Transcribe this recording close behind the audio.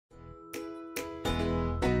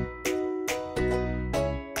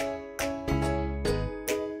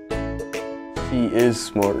He is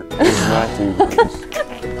smart. He's not too close.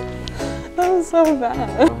 That was so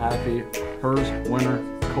bad. So happy. Hers, winter,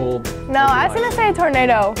 cold. No, I was gonna say a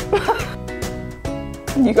tornado.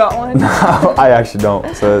 You got one? No, I actually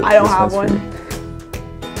don't. So I don't have one.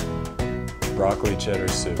 Broccoli cheddar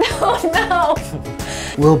soup. Oh no!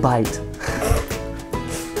 Will bite.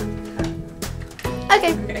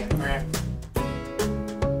 Okay.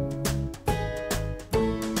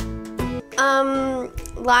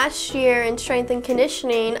 Last year in strength and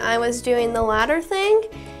conditioning, I was doing the ladder thing,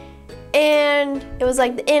 and it was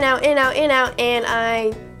like the in, out, in, out, in, out, and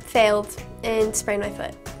I failed and sprained my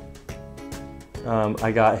foot.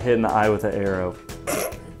 I got hit in the eye with an arrow.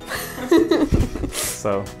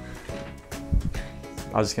 So,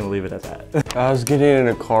 I was just gonna leave it at that. I was getting in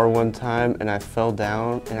a car one time and I fell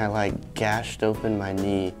down and I like gashed open my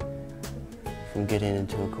knee from getting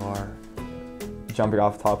into a car. Jumping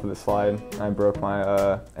off the top of the slide, and I broke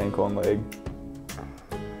my ankle and leg.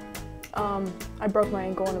 I broke my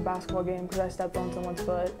ankle in a basketball game because I stepped on someone's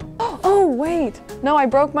foot. Oh wait, no, I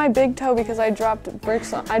broke my big toe because I dropped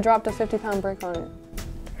bricks. I dropped a 50-pound brick on it.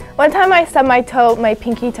 One time I stubbed my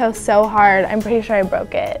pinky toe so hard, I'm pretty sure I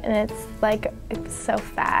broke it, and it's so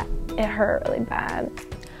fat. It hurt really bad.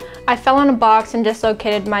 I fell on a box and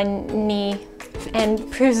dislocated my knee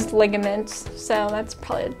and bruised ligaments, so that's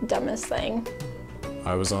probably the dumbest thing.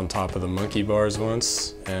 I was on top of the monkey bars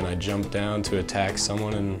once, and I jumped down to attack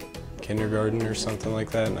someone in kindergarten or something like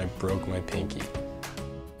that, and I broke my pinky.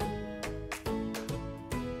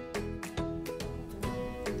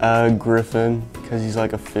 Griffin, because he's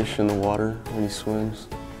like a fish in the water when he swims.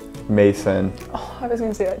 Mason. Oh, I was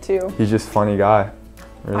gonna say that too. He's just a funny guy.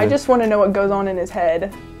 Really. I just want to know what goes on in his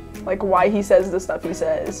head, like why he says the stuff he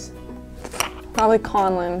says. Probably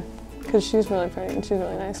Conlon, because she's really pretty and she's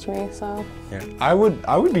really nice to me, so. Yeah, I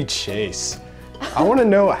would be Chase. I want to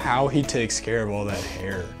know how he takes care of all that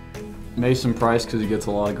hair. Mason Price, because he gets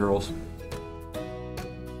a lot of girls.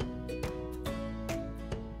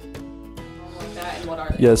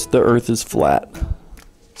 Yes, the earth is flat.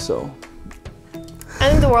 So. I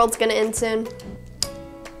think the world's gonna end soon.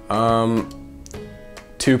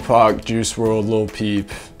 Tupac, Juice WRLD, Lil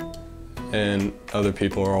Peep, and other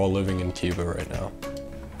people are all living in Cuba right now.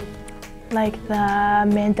 Like the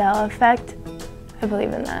Mandela effect. I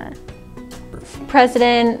believe in that.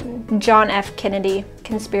 President John F. Kennedy,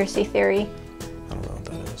 conspiracy theory. I don't know what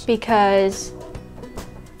that is. Because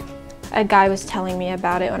a guy was telling me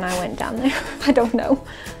about it when I went down there. I don't know.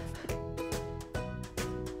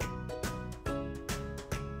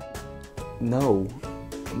 No.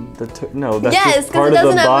 No, that's yes, just part because it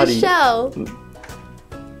of the doesn't body. have a shell.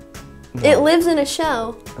 No. It lives in a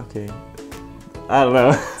shell. Okay. I don't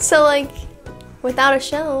know. So like, without a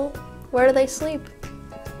shell, where do they sleep?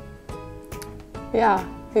 Yeah,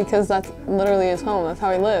 because that's literally his home. That's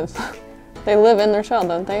how he lives. They live in their shell,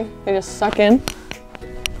 don't they? They just suck in,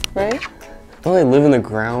 right? Don't they live in the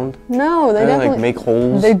ground? No, they definitely like make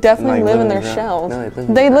holes. They definitely and, like, live in their the shells. No,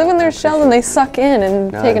 they live in their shell and they suck in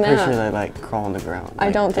and take a I'm pretty nap. sure they like crawl on the ground.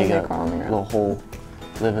 I don't think dig they crawl on the ground. Little hole,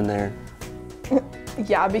 live in there.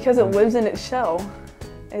 Yeah, because it lives in its shell.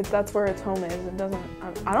 That's where its home is. It doesn't.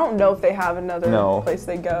 I don't know if they have another place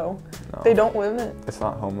they go. No. They don't live in it. It's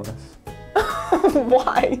not homeless.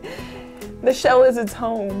 Why? The shell is its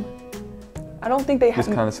home. I don't think they have.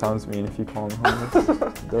 This kind of sounds mean if you call them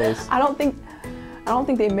homeless. Those. I don't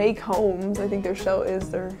think they make homes. I think their shell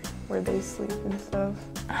is where they sleep and stuff.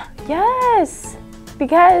 Yes,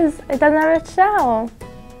 because it doesn't have a shell.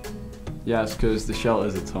 Yes, because the shell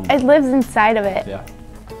is its home. It lives inside of it. Yeah.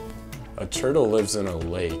 A turtle lives in a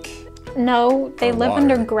lake. No, they Or live water.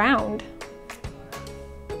 underground.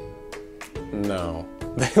 No,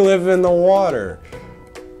 they live in the water.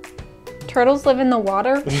 Turtles live in the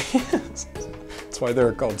water? Yes. That's why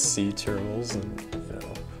they're called sea turtles, and you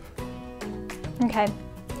know. Okay,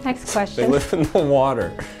 next They question. live in the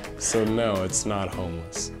water, so no, it's not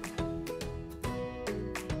homeless.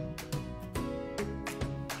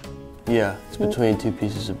 Yeah, it's between two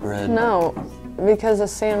pieces of bread. No, because a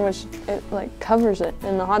sandwich, it like covers it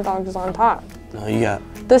and the hot dog is on top. No, you got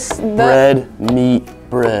The bread, meat,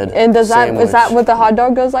 bread. And is that sandwich. what the hot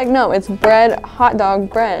dog goes like? No, it's bread, hot dog,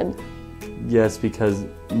 bread. Yes, because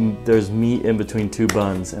there's meat in between two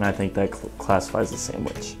buns, and I think that classifies as a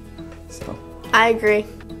sandwich. So. I agree.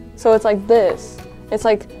 So it's like this. It's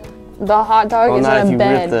like the hot dog is not in if a you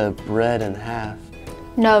bed. rip the bread in half.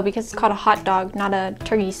 No, because it's called a hot dog, not a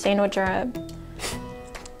turkey sandwich or a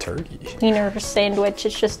Turkey. wiener sandwich.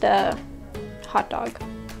 It's just a hot dog.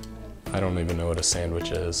 I don't even know what a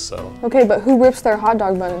sandwich is, so. Okay, but who rips their hot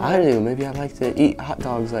dog bun in half? I do. Maybe I like to eat hot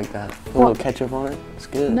dogs like that. Put a little ketchup on it. It's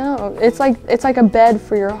good. No, it's like a bed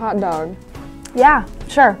for your hot dog. Yeah,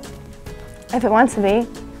 sure. If it wants to be.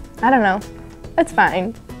 I don't know. It's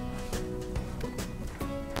fine.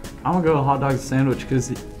 I'm gonna go with hot dog sandwich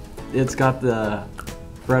because it's got the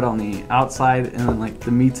bread on the outside and then like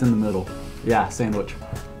the meat's in the middle. Yeah, sandwich.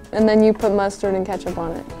 And then you put mustard and ketchup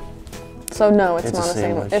on it. So no, it's not a a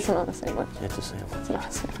sandwich. sandwich. It's not a sandwich. It's a sandwich. It's not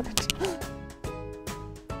a sandwich.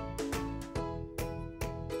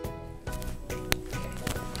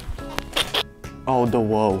 Oh, the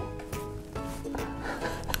whoa.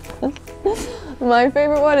 My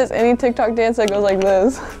favorite one is any TikTok dance that goes like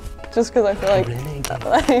this. Just because I feel like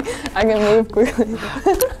I can move quickly.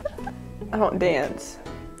 I don't dance.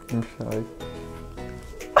 I'm shy.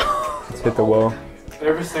 Let's hit the wall.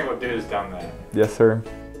 Every single dude has done that. Yes, sir.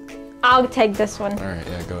 I'll take this one. All right,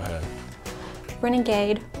 yeah, go ahead.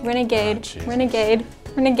 Renegade, renegade, Jesus. renegade,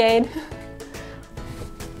 renegade.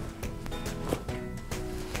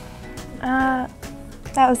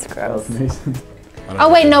 That was gross. Mason.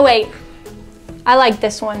 Oh wait, no wait. I like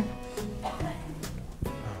this one.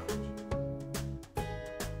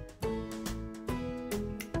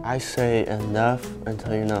 I say enough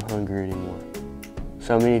until you're not hungry anymore.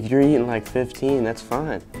 So I mean, if you're eating like 15, that's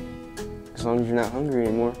fine. As long as you're not hungry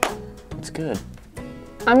anymore, it's good.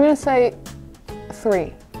 I'm gonna say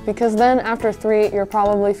 3. Because then after 3, you're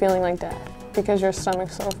probably feeling like death. Because your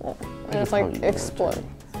stomach's so full. And it's like exploding.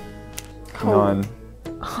 None.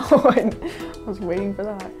 Oh, I was waiting for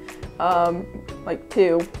that. Like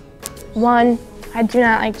 2. 1, I do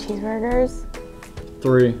not like cheeseburgers.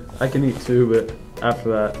 3. I can eat 2, but after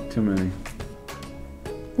that, too many.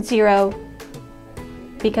 0.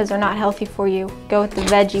 Because they're not healthy for you. Go with the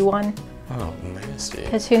veggie one. Oh, nasty.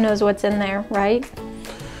 Because who knows what's in there, right?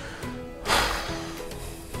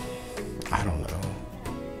 I don't know.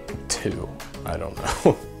 2. I don't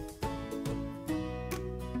know.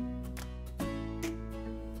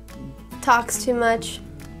 Talks too much.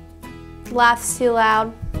 Laughs too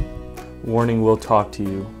loud. Warning, will talk to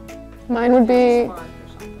you. Mine would be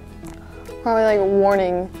probably like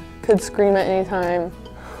warning, could scream at any time.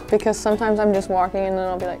 Because sometimes I'm just walking and then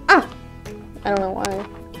I'll be like, ah! I don't know why.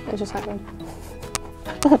 It just happened.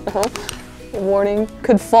 I don't know. Warning,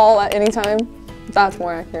 could fall at any time. That's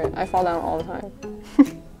more accurate. I fall down all the time.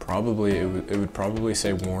 Probably, it would probably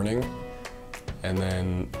say warning, and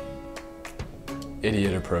then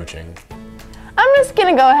idiot approaching. I'm just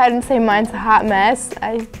gonna go ahead and say mine's a hot mess.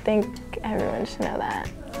 I think everyone should know that.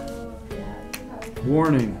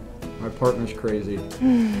 Warning, my partner's crazy.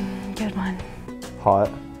 Good one. Hot.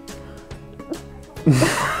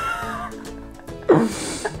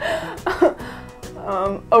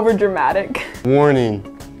 Over dramatic.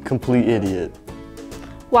 Warning, complete idiot.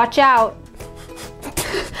 Watch out.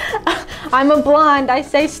 I'm a blonde. I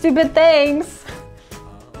say stupid things.